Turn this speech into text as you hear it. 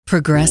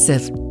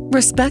progressive,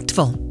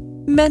 respectful,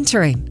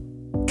 mentoring,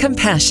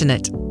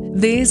 compassionate.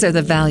 These are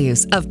the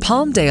values of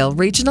Palmdale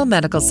Regional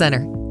Medical Center.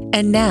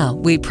 And now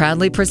we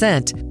proudly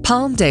present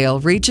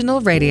Palmdale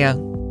Regional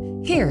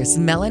Radio. Here's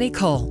Melanie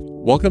Cole.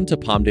 Welcome to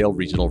Palmdale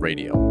Regional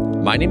Radio.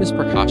 My name is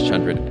Prakash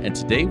Chandran, and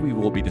today we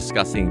will be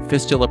discussing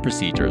fistula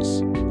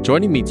procedures.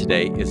 Joining me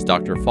today is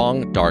Dr.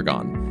 Phong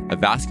Dargon, a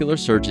vascular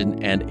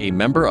surgeon and a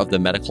member of the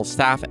medical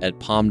staff at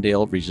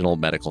Palmdale Regional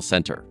Medical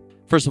Center.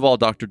 First of all,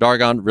 Dr.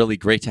 Dargon, really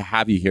great to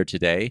have you here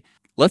today.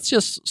 Let's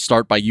just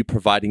start by you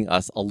providing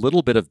us a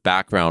little bit of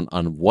background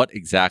on what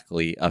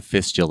exactly a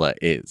fistula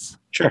is.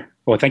 Sure.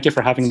 Well, thank you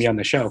for having me on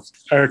the show.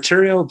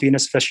 Arterial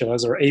venous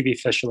fistulas, or AV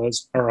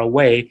fistulas, are a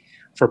way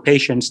for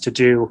patients to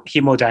do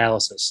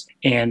hemodialysis.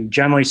 And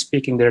generally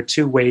speaking, there are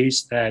two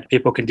ways that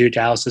people can do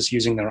dialysis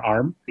using their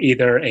arm.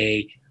 Either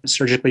a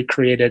surgically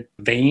created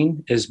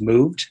vein is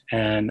moved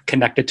and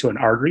connected to an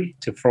artery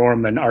to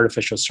form an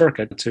artificial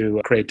circuit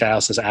to create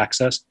dialysis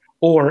access.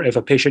 Or if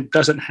a patient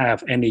doesn't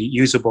have any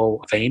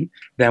usable vein,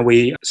 then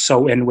we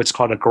sew in what's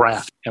called a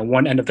graft. And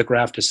one end of the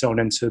graft is sewn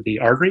into the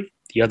artery,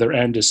 the other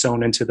end is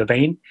sewn into the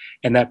vein,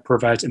 and that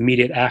provides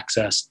immediate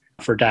access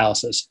for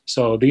dialysis.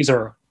 So these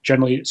are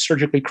generally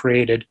surgically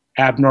created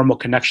abnormal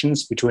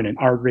connections between an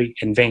artery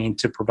and vein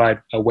to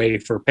provide a way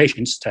for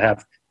patients to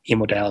have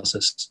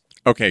hemodialysis.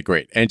 Okay,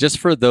 great. And just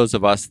for those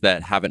of us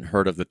that haven't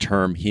heard of the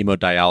term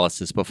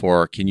hemodialysis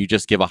before, can you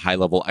just give a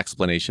high-level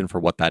explanation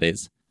for what that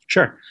is?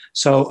 Sure.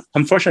 So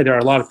unfortunately, there are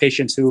a lot of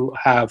patients who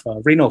have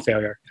renal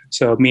failure,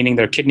 so meaning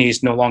their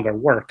kidneys no longer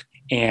work.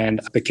 And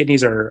the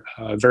kidneys are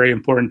a very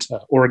important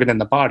organ in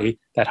the body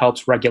that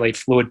helps regulate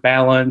fluid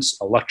balance,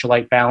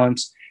 electrolyte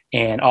balance,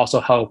 and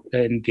also help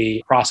in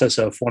the process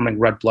of forming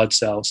red blood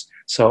cells.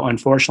 So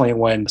unfortunately,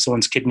 when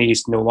someone's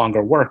kidneys no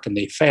longer work and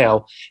they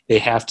fail, they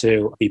have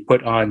to be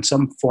put on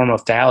some form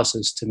of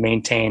dialysis to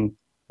maintain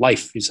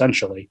life,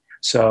 essentially.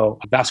 So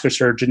vascular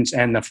surgeons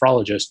and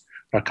nephrologists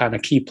are kind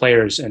of key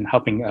players in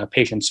helping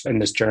patients in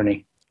this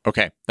journey.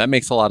 Okay, that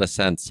makes a lot of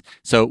sense.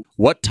 So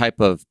what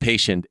type of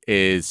patient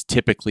is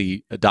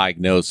typically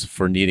diagnosed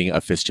for needing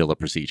a fistula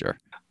procedure?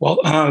 Well,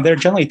 there are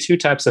generally two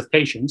types of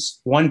patients.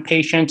 One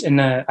patient in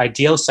the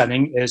ideal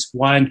setting is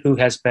one who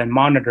has been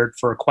monitored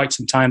for quite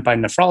some time by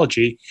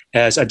nephrology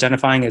as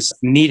identifying as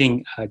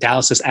needing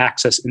dialysis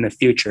access in the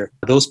future.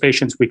 Those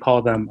patients, we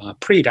call them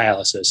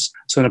pre-dialysis.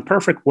 So in a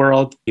perfect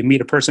world, you meet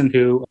a person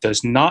who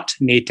does not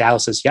need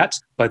dialysis yet,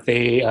 but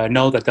they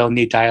know that they'll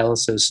need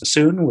dialysis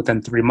soon,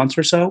 within 3 months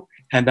or so.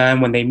 And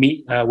then when they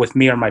meet with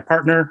me or my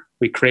partner,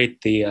 we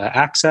create the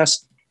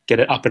access,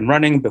 get it up and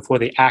running before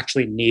they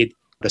actually need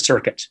the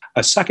circuit.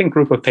 A second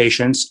group of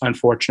patients,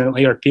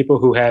 unfortunately, are people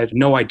who had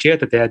no idea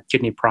that they had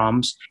kidney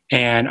problems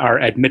and are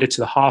admitted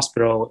to the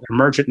hospital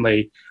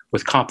emergently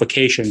with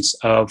complications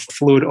of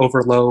fluid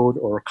overload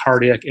or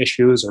cardiac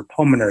issues or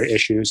pulmonary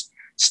issues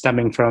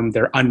stemming from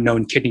their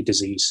unknown kidney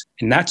disease.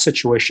 In that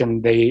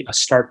situation, they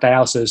start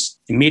dialysis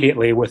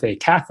immediately with a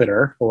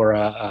catheter or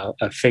a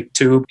fake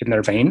tube in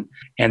their vein,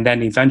 and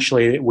then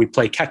eventually we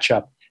play catch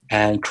up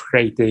and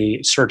create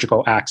the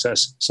surgical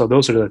access. So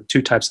those are the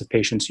two types of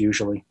patients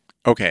usually.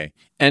 Okay.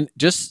 And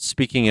just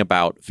speaking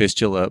about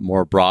fistula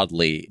more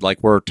broadly,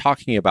 like we're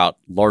talking about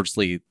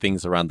largely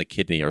things around the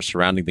kidney or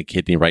surrounding the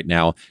kidney right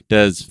now,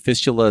 does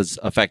fistulas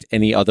affect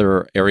any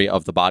other area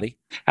of the body?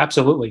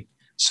 Absolutely.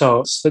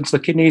 So since the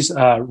kidneys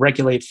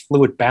regulate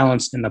fluid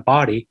balance in the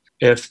body,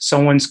 if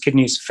someone's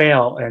kidneys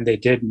fail and they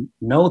didn't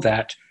know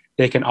that,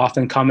 they can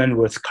often come in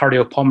with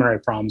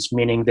cardiopulmonary problems,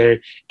 meaning they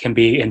can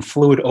be in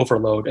fluid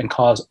overload and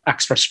cause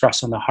extra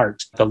stress on the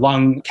heart. The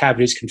lung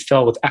cavities can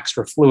fill with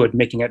extra fluid,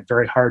 making it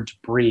very hard to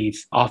breathe.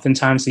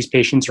 Oftentimes, these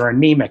patients are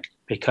anemic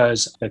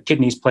because the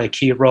kidneys play a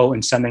key role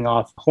in sending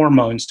off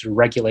hormones to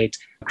regulate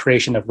the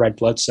creation of red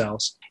blood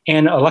cells.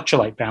 And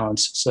electrolyte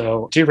balance.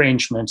 So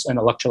derangements and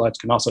electrolytes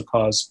can also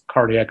cause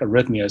cardiac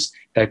arrhythmias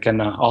that can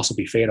also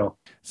be fatal.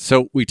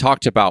 So we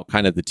talked about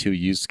kind of the two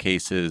use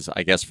cases,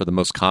 I guess, for the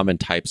most common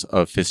types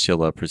of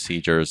fistula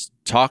procedures.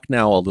 Talk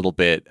now a little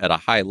bit at a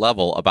high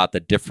level about the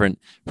different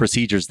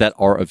procedures that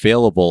are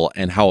available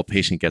and how a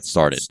patient gets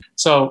started.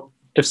 So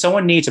if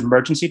someone needs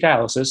emergency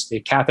dialysis,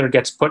 a catheter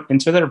gets put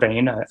into their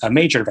vein, a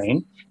major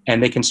vein,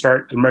 and they can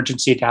start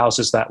emergency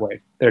dialysis that way.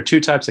 There are two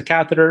types of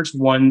catheters,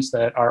 ones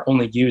that are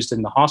only used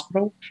in the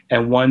hospital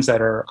and ones that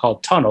are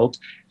called tunneled.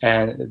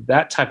 And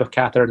that type of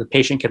catheter, the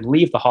patient can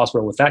leave the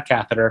hospital with that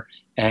catheter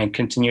and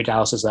continue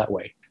dialysis that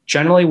way.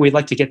 Generally, we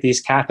like to get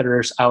these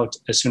catheters out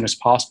as soon as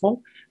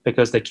possible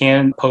because they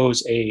can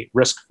pose a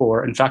risk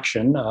for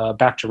infection,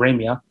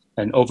 bacteremia,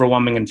 an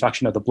overwhelming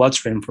infection of the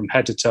bloodstream from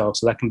head to toe.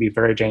 So that can be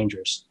very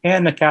dangerous.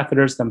 And the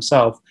catheters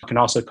themselves can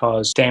also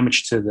cause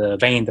damage to the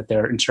vein that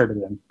they're inserted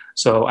in.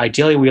 So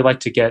ideally, we like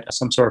to get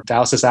some sort of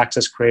dialysis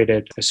access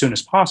created as soon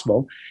as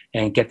possible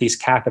and get these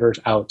catheters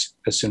out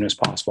as soon as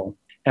possible.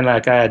 And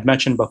like I had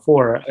mentioned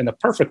before, in the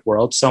perfect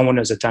world, someone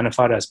is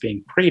identified as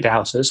being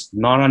pre-dialysis,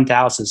 not on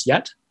dialysis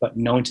yet, but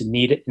known to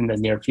need it in the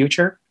near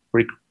future.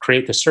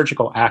 recreate the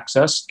surgical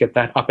access, get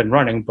that up and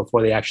running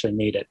before they actually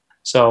need it.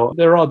 So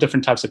there are all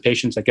different types of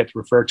patients that get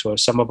referred to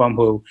us. Some of them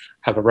who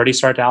have already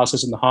started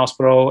dialysis in the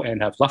hospital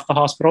and have left the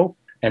hospital,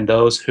 and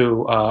those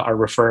who are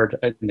referred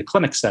in the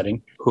clinic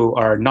setting who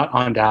are not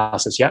on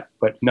dialysis yet,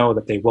 but know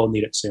that they will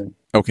need it soon.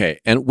 Okay.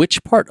 And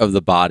which part of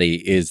the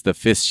body is the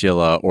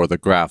fistula or the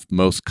graft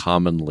most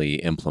commonly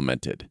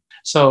implemented?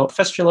 So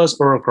fistulas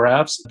or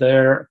grafts,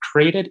 they're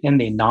created in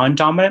the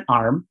non-dominant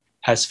arm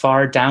as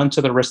far down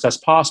to the wrist as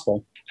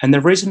possible. And the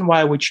reason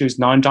why we choose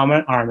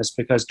non-dominant arm is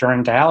because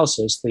during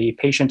dialysis, the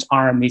patient's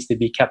arm needs to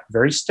be kept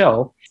very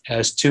still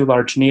as two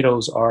large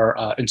needles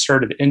are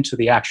inserted into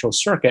the actual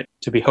circuit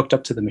to be hooked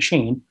up to the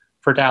machine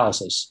for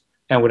dialysis.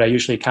 And what I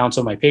usually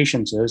counsel my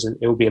patients is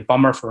it would be a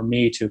bummer for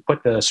me to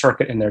put the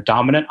circuit in their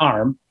dominant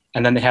arm,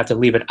 and then they have to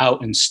leave it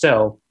out and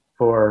still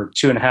for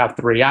 2.5,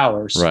 3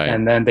 hours. Right.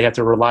 And then they have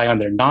to rely on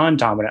their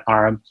non-dominant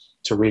arm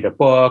to read a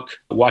book,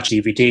 watch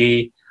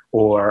DVD,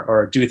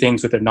 or do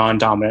things with their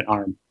non-dominant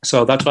arm.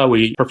 So that's why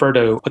we prefer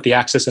to put the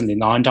access in the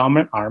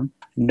non-dominant arm,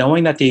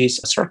 knowing that these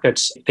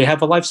circuits, they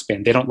have a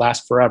lifespan. They don't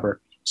last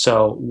forever.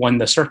 So when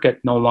the circuit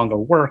no longer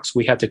works,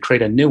 we have to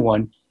create a new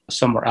one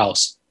somewhere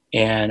else.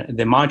 And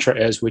the mantra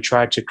is we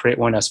try to create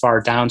one as far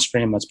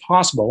downstream as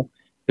possible,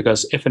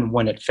 because if and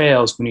when it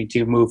fails, we need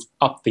to move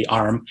up the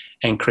arm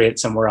and create it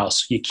somewhere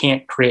else. You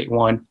can't create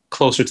one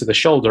closer to the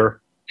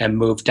shoulder and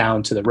move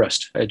down to the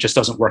wrist. It just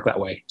doesn't work that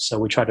way. So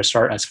we try to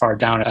start as far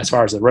down as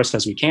far as the wrist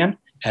as we can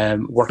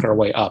and work our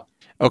way up.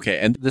 Okay.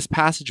 And this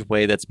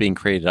passageway that's being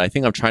created, I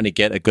think I'm trying to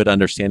get a good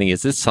understanding.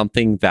 Is this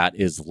something that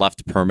is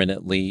left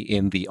permanently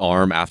in the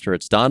arm after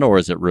it's done, or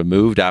is it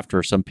removed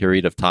after some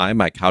period of time?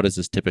 Like, how does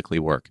this typically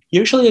work?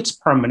 Usually it's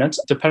permanent.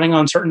 Depending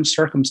on certain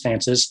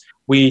circumstances,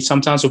 we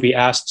sometimes will be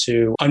asked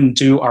to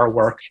undo our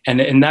work. And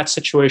in that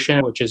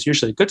situation, which is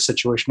usually a good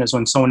situation, is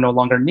when someone no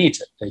longer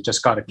needs it. They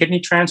just got a kidney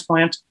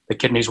transplant. The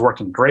kidney's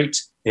working great.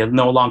 They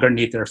no longer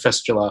need their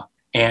fistula.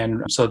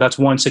 And so that's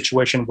one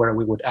situation where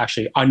we would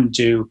actually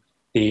undo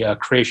the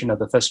creation of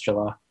the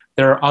fistula.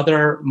 There are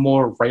other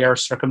more rare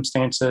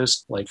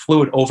circumstances like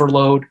fluid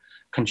overload,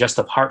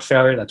 congestive heart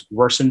failure that's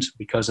worsened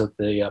because of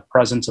the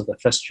presence of the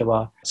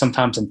fistula.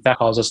 Sometimes infection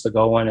causes us to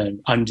go in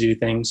and undo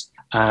things.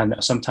 And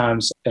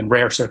sometimes in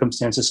rare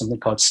circumstances, something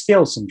called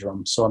Steele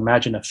syndrome. So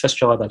imagine a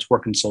fistula that's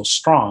working so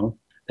strong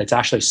that's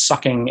actually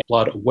sucking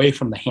blood away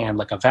from the hand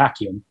like a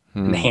vacuum,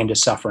 and the hand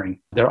is suffering.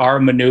 There are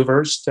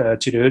maneuvers to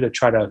do to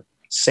try to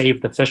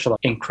save the fistula,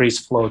 increase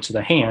flow to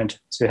the hand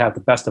to have the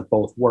best of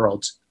both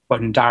worlds.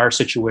 But in dire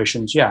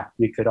situations,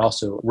 you could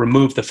also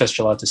remove the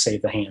fistula to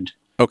save the hand.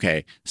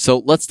 Okay,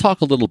 so let's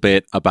talk a little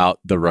bit about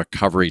the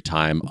recovery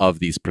time of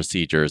these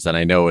procedures. And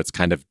I know it's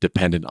kind of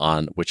dependent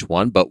on which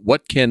one, but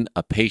what can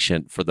a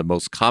patient for the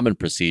most common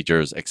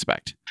procedures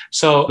expect?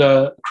 So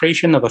the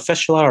creation of a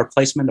fistula or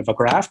placement of a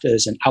graft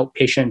is an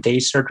outpatient day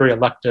surgery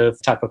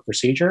elective type of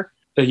procedure.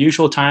 The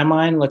usual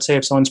timeline, let's say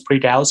if someone's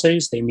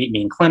pre-dialysis, they meet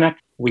me in clinic.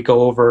 We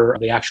go over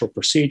the actual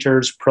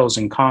procedures, pros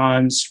and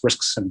cons,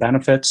 risks and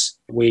benefits.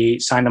 We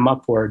sign them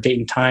up for a date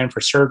and time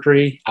for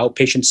surgery,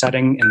 outpatient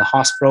setting in the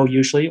hospital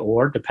usually,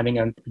 or depending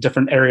on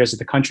different areas of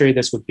the country,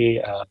 this would be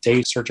a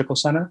day surgical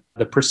center.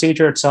 The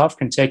procedure itself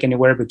can take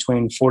anywhere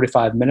between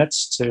 45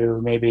 minutes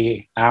to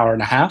maybe an hour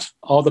and a half.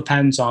 All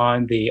depends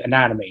on the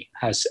anatomy.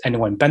 Has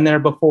anyone been there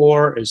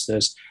before? Is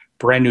this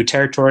brand new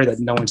territory that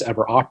no one's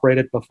ever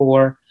operated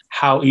before?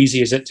 How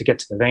easy is it to get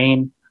to the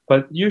vein?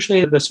 But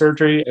usually the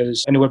surgery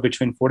is anywhere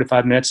between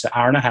 45 minutes to an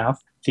hour and a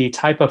half. The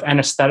type of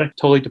anesthetic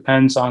totally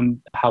depends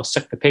on how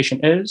sick the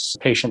patient is,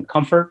 patient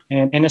comfort,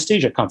 and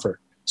anesthesia comfort.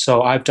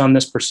 So I've done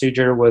this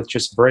procedure with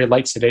just very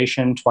light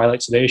sedation,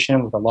 twilight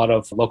sedation with a lot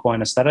of local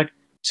anesthetic,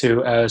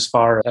 to as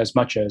far as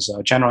much as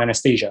general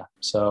anesthesia.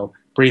 So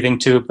breathing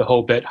tube, the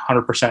whole bit,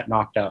 100%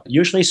 knocked out.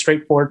 Usually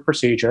straightforward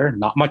procedure,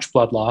 not much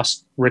blood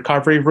loss.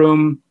 Recovery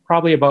room,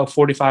 probably about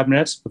 45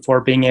 minutes before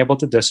being able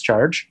to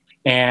discharge.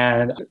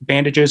 And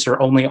bandages are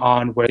only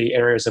on where the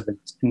areas of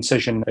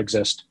incision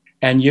exist.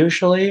 And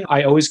usually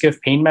I always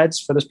give pain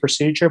meds for this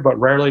procedure, but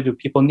rarely do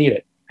people need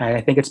it. And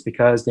I think it's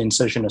because the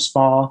incision is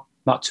small,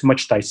 not too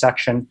much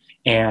dissection,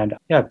 and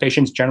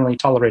patients generally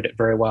tolerate it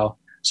very well.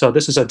 So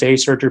this is a day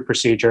surgery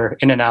procedure,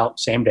 in and out,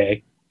 same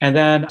day. And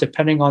then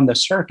depending on the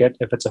circuit,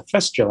 if it's a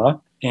fistula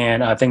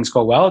and things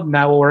go well,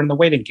 now we're in the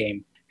waiting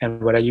game.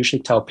 And what I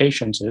usually tell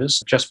patients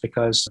is just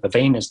because the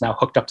vein is now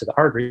hooked up to the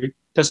artery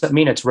doesn't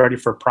mean it's ready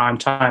for prime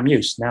time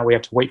use. Now we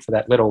have to wait for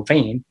that little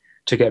vein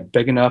to get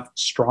big enough,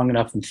 strong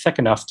enough, and thick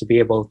enough to be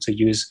able to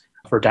use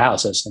for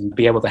dialysis and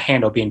be able to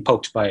handle being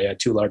poked by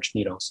two large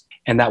needles.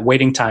 And that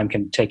waiting time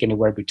can take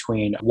anywhere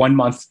between 1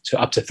 month to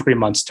up to 3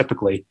 months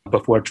typically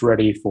before it's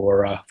ready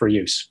for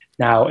use.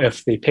 Now,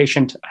 if the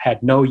patient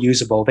had no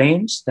usable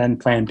veins, then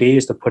plan B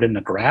is to put in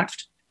a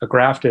graft. A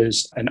graft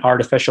is an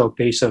artificial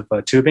piece of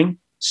tubing,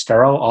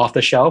 sterile, off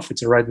the shelf.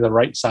 It's already the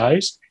right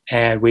size.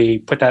 And we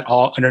put that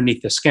all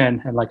underneath the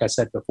skin. And like I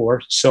said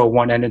before, sew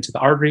one end into the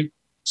artery,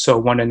 sew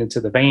one end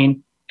into the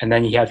vein, and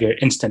then you have your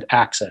instant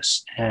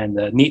access. And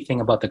the neat thing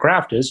about the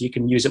graft is you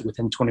can use it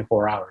within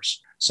 24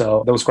 hours.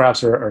 So those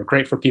grafts are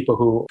great for people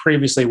who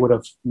previously would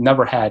have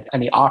never had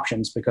any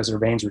options because their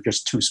veins were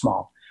just too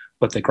small.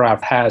 But the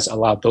graft has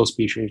allowed those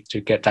patients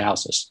to get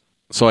dialysis.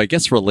 So I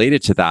guess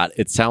related to that,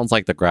 it sounds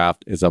like the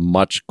graft is a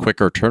much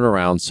quicker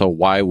turnaround. So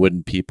why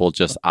wouldn't people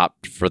just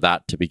opt for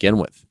that to begin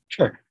with?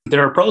 Sure.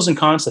 There are pros and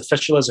cons to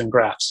fistulas and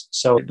grafts.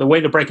 So the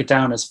way to break it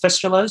down is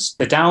fistulas.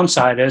 The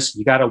downside is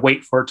you got to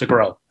wait for it to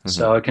grow. Mm-hmm.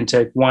 So it can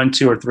take 1,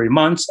 2, or 3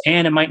 months,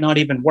 and it might not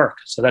even work.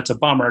 So that's a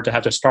bummer to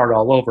have to start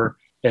all over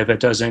if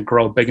it doesn't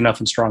grow big enough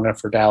and strong enough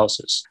for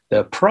dialysis.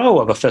 The pro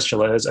of a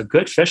fistula is a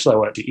good fistula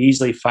will be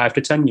easily 5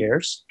 to 10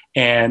 years.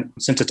 And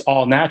since it's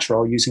all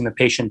natural using the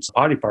patient's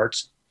body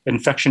parts,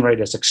 infection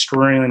rate is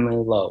extremely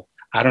low.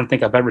 I don't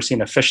think I've ever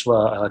seen a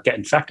fistula get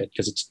infected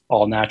because it's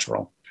all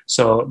natural.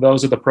 So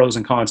those are the pros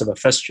and cons of a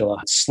fistula.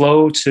 It's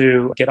slow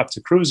to get up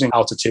to cruising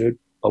altitude,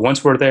 but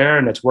once we're there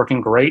and it's working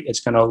great, it's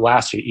going to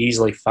last you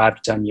easily 5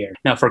 to 10 years.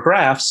 Now for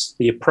grafts,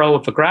 the pro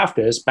of the graft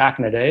is back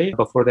in the day,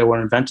 before they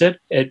were invented,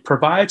 it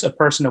provides a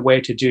person a way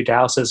to do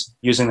dialysis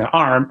using their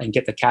arm and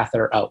get the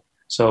catheter out.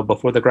 So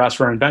before the grafts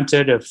were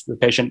invented, if the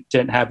patient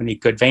didn't have any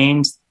good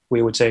veins,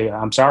 we would say,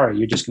 I'm sorry,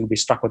 you're just going to be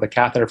stuck with a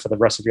catheter for the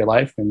rest of your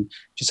life and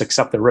just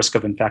accept the risk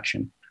of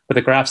infection. With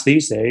the grafts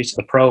these days,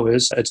 the pro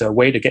is it's a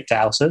way to get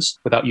dialysis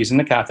without using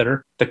the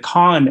catheter. The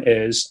con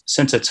is,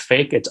 since it's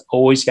fake, it's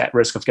always at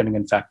risk of getting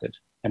infected.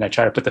 And I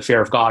try to put the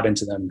fear of God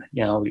into them,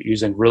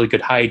 using really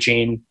good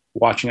hygiene,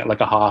 watching it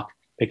like a hawk,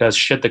 because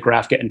should the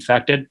graft get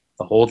infected,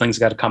 the whole thing's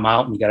got to come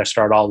out and you got to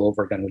start all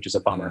over again, which is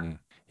a bummer.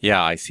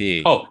 Yeah, I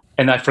see. Oh,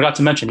 and I forgot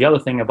to mention the other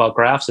thing about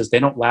grafts is they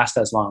don't last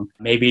as long,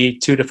 maybe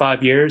 2 to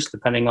 5 years,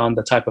 depending on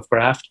the type of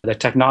graft. The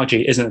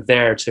technology isn't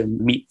there to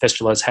meet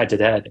fistulas head to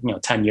head,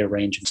 10-year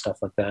range and stuff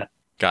like that.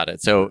 Got it.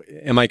 So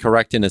am I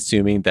correct in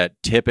assuming that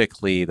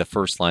typically the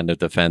first line of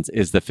defense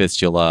is the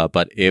fistula,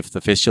 but if the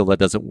fistula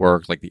doesn't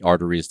work, like the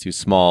artery is too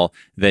small,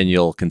 then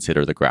you'll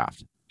consider the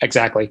graft?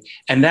 Exactly.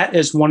 And that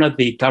is one of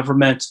the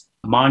government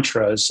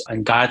mantras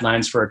and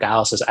guidelines for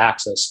dialysis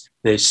access.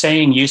 The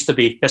saying used to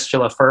be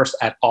fistula first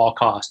at all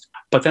cost.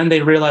 But then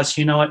they realized,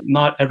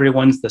 not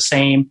everyone's the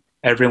same.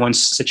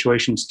 Everyone's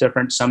situation is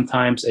different.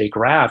 Sometimes a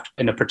graft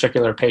in a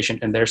particular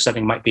patient in their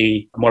setting might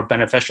be more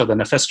beneficial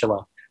than a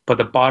fistula. But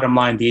the bottom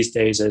line these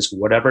days is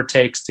whatever it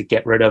takes to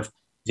get rid of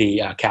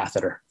the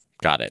catheter.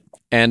 Got it.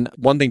 And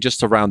one thing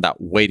just around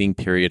that waiting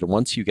period,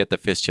 once you get the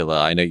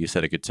fistula, I know you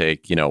said it could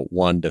take,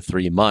 1 to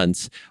 3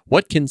 months.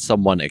 What can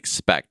someone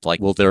expect? Like,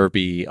 will there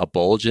be a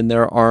bulge in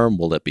their arm?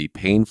 Will it be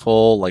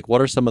painful? Like,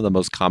 what are some of the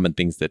most common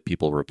things that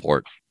people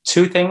report?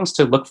 2 things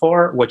to look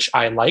for, which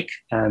I like,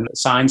 and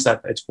signs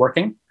that it's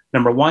working.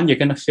 Number 1, you're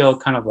going to feel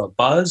kind of a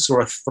buzz or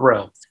a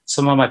thrill.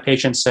 Some of my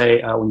patients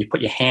say when you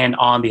put your hand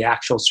on the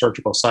actual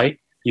surgical site,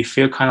 you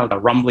feel kind of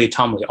a rumbly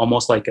tumbly,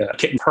 almost like a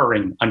kitten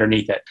purring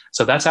underneath it.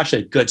 So that's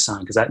actually a good sign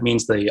because that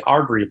means the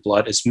artery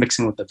blood is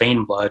mixing with the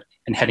vein blood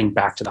and heading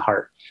back to the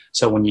heart.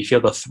 So when you feel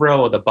the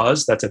thrill or the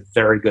buzz, that's a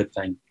very good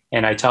thing.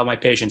 And I tell my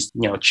patients,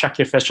 check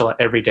your fistula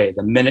every day.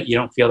 The minute you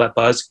don't feel that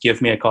buzz,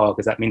 give me a call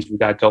because that means we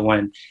got to go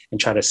in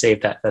and try to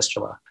save that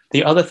fistula.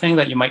 The other thing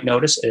that you might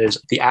notice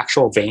is the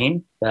actual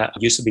vein that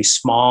used to be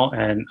small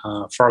and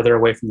farther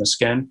away from the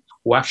skin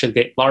will actually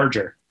get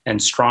larger and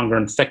stronger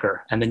and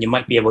thicker. And then you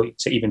might be able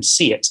to even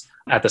see it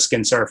at the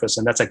skin surface.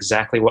 And that's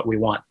exactly what we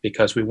want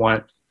because we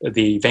want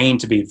the vein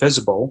to be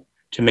visible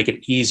to make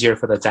it easier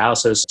for the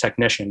dialysis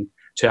technician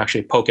to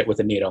actually poke it with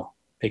a needle.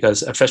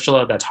 Because a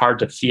fistula that's hard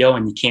to feel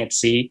and you can't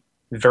see,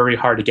 very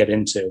hard to get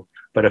into.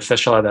 But a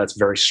fistula that's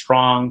very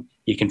strong,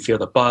 you can feel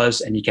the buzz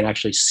and you can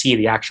actually see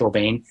the actual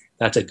vein,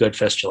 that's a good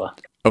fistula.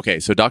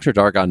 Okay, so Dr.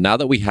 Dargon, now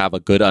that we have a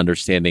good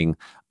understanding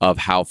of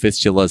how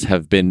fistulas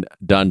have been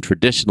done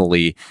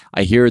traditionally,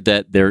 I hear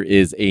that there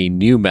is a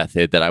new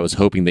method that I was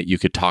hoping that you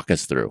could talk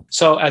us through.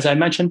 So as I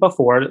mentioned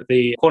before,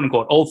 the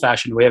quote-unquote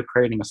old-fashioned way of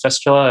creating a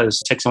fistula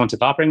is take someone to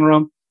the operating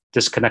room,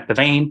 disconnect the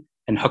vein,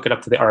 and hook it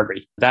up to the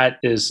artery. That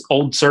is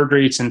old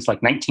surgery since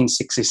like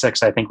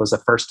 1966, I think was the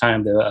first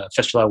time the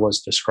fistula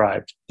was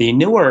described. The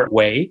newer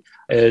way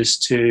is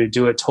to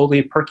do it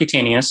totally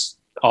percutaneous,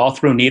 all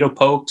through needle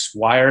pokes,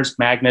 wires,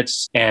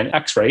 magnets, and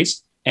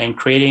x-rays, and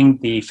creating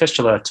the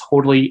fistula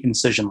totally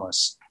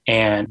incisionless.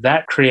 And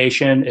that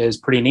creation is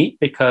pretty neat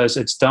because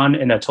it's done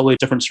in a totally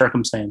different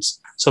circumstance.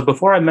 So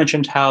before I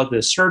mentioned how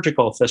the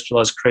surgical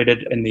fistula is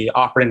created in the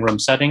operating room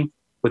setting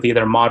with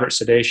either moderate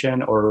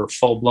sedation or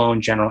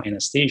full-blown general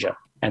anesthesia.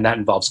 And that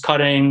involves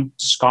cutting,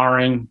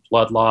 scarring,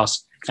 blood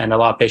loss, and a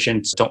lot of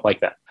patients don't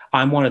like that.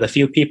 I'm one of the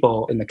few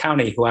people in the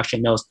county who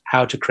actually knows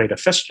how to create a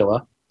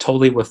fistula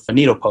totally with the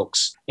needle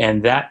pokes.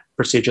 And that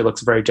procedure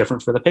looks very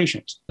different for the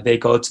patient. They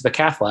go to the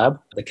cath lab.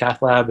 The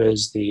cath lab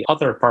is the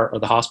other part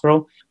of the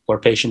hospital where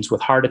patients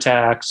with heart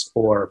attacks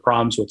or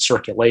problems with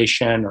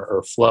circulation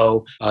or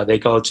flow, they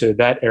go to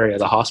that area of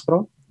the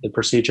hospital. The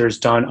procedure is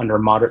done under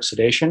moderate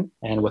sedation.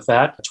 And with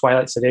that,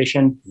 twilight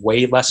sedation,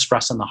 way less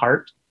stress on the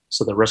heart.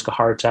 So the risk of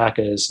heart attack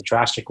is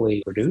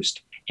drastically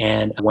reduced.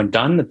 And when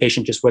done, the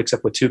patient just wakes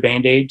up with 2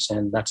 Band-Aids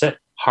and that's it.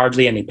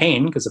 hardly any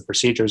pain because the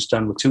procedure is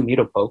done with 2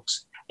 needle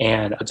pokes.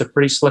 And it's a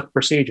pretty slick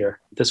procedure.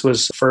 This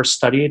was first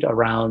studied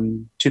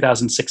around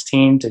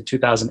 2016 to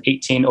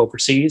 2018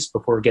 overseas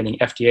before getting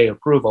FDA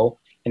approval.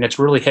 And it's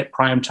really hit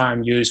prime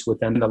time use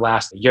within the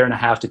last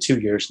 1.5 to 2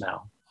 years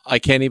now. I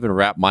can't even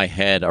wrap my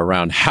head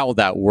around how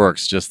that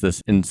works, just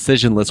this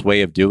incisionless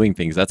way of doing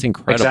things. That's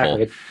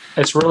incredible. Exactly.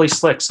 It's really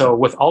slick. So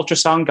with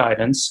ultrasound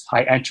guidance,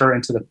 I enter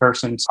into the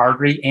person's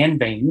artery and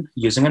vein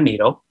using a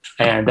needle,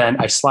 and then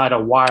I slide a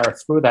wire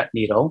through that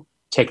needle,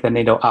 take the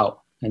needle out.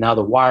 And now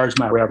the wire is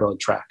my railroad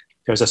track.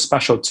 There's a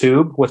special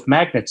tube with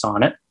magnets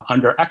on it.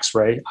 Under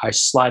X-ray, I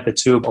slide the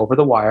tube over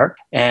the wire,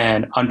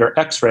 and under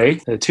X-ray,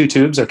 the 2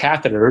 tubes or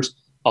catheters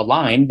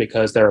align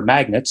because they're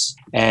magnets.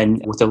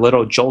 And with a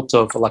little jolt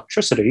of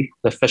electricity,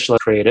 the fistula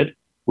created,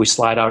 we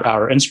slide out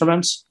our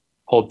instruments,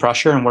 hold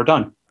pressure, and we're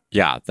done.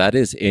 Yeah, that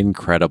is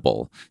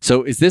incredible.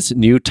 So is this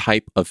new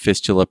type of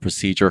fistula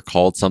procedure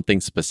called something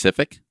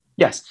specific?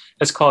 Yes,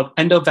 it's called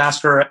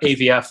endovascular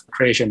AVF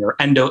creation, or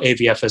endo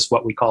AVF is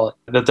what we call it.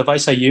 The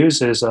device I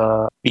use is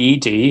a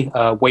BED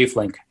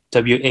wavelength,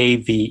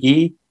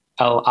 WAVELINQ.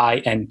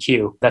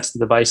 That's the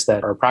device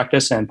that our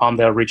practice and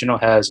Palmdale Regional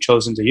has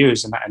chosen to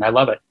use, and I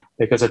love it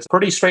because it's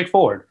pretty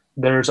straightforward.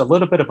 There's a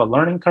little bit of a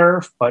learning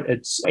curve, but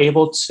it's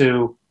able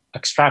to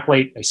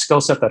extrapolate a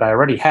skill set that I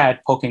already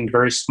had, poking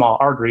very small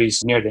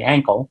arteries near the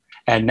ankle.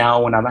 And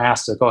now when I'm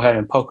asked to go ahead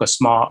and poke a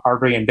small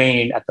artery and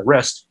vein at the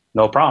wrist,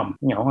 no problem.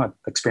 I've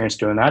experienced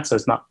doing that, so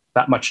it's not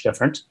that much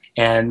different.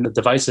 And the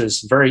device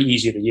is very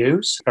easy to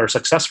use. Our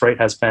success rate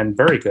has been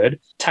very good.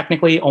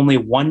 Technically, only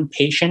 1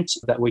 patient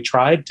that we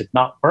tried did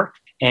not work.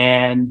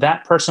 And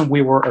that person,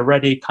 we were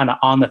already kind of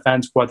on the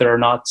fence whether or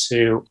not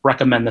to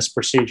recommend this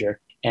procedure.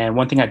 And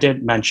one thing I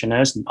did mention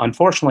is,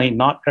 unfortunately,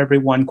 not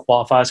everyone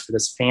qualifies for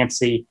this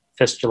fancy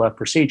fistula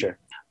procedure.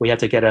 We have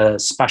to get a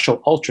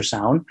special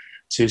ultrasound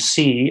to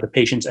see the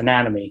patient's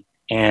anatomy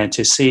and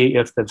to see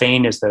if the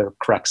vein is the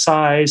correct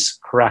size,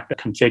 correct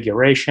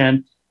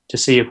configuration, to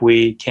see if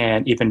we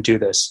can even do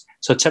this.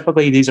 So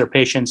typically, these are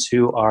patients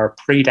who are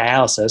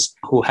pre-dialysis,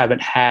 who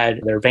haven't had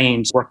their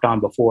veins worked on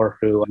before,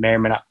 who may or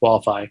may not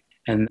qualify.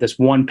 And this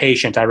one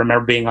patient, I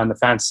remember being on the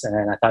fence,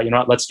 and I thought,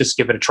 what, let's just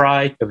give it a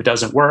try. If it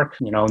doesn't work,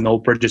 no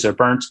bridges are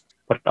burnt.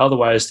 But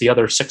otherwise, the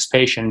other 6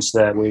 patients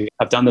that we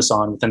have done this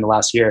on within the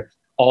last year,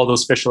 all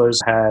those fistulas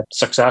had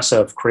success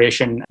of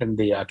creation in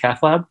the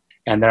cath lab,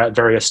 and they're at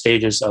various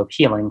stages of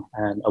healing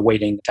and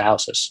awaiting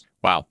dialysis.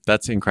 Wow,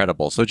 that's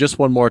incredible. So just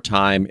one more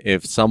time,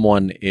 if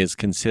someone is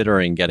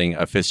considering getting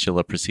a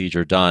fistula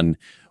procedure done,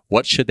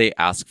 what should they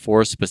ask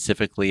for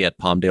specifically at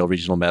Palmdale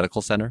Regional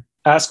Medical Center?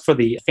 Ask for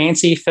the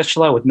fancy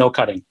fistula with no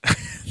cutting.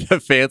 the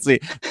fancy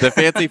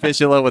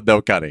fistula with no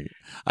cutting.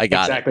 I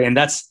got exactly. And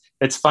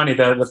it's funny,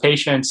 the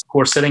patients who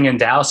are sitting in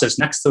dialysis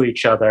next to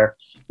each other,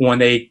 when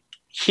they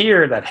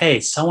hear that, hey,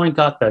 someone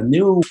got the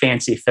new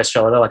fancy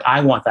fistula, they're like,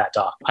 I want that,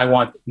 doc. I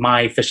want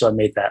my fistula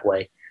made that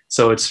way.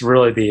 So it's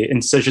really the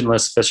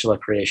incisionless fistula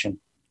creation.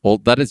 Well,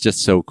 that is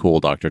just so cool,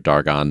 Dr.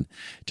 Dargan.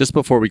 Just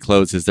before we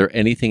close, is there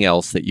anything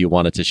else that you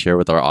wanted to share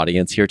with our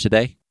audience here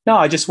today? No,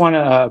 I just want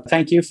to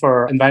thank you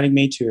for inviting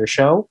me to your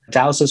show.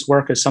 Dialysis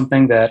work is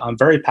something that I'm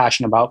very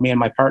passionate about, me and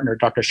my partner,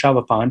 Dr.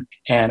 Shelvapan,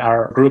 and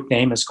our group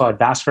name is called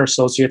Vascular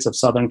Associates of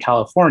Southern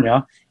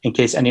California, in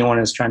case anyone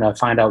is trying to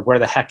find out where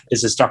the heck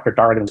is this Dr.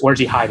 Dargan? Where's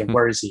he hiding?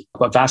 Where is he?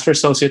 But Vascular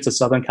Associates of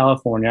Southern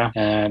California,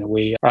 and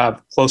we have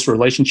a close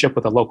relationship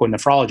with a local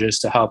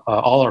nephrologist to help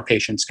all our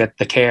patients get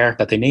the care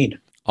that they need.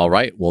 All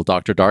right. Well,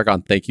 Dr.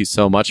 Dargan, thank you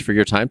so much for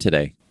your time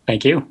today.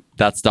 Thank you.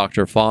 That's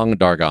Dr. Fong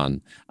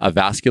Dargan, a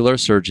vascular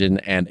surgeon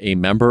and a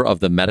member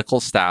of the medical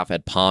staff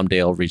at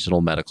Palmdale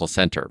Regional Medical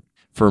Center.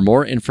 For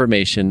more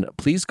information,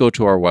 please go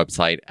to our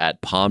website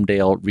at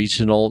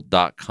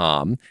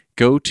palmdaleregional.com,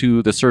 go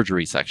to the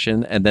surgery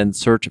section, and then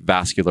search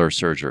vascular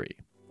surgery.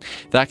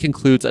 That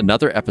concludes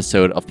another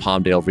episode of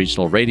Palmdale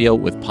Regional Radio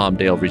with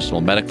Palmdale Regional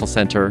Medical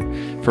Center.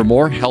 For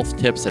more health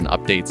tips and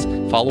updates,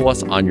 follow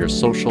us on your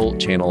social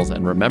channels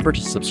and remember to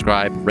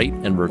subscribe, rate,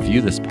 and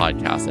review this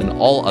podcast and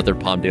all other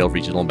Palmdale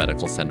Regional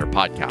Medical Center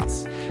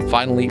podcasts.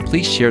 Finally,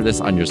 please share this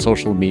on your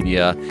social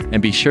media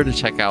and be sure to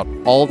check out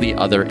all the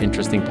other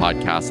interesting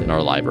podcasts in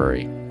our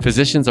library.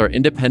 Physicians are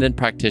independent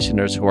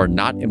practitioners who are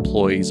not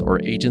employees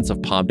or agents of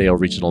Palmdale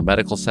Regional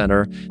Medical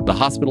Center. The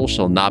hospital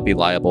shall not be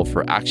liable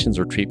for actions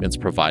or treatments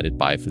provided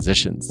by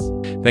physicians.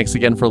 Thanks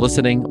again for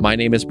listening. My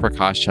name is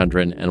Prakash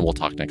Chandran, and we'll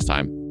talk next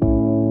time.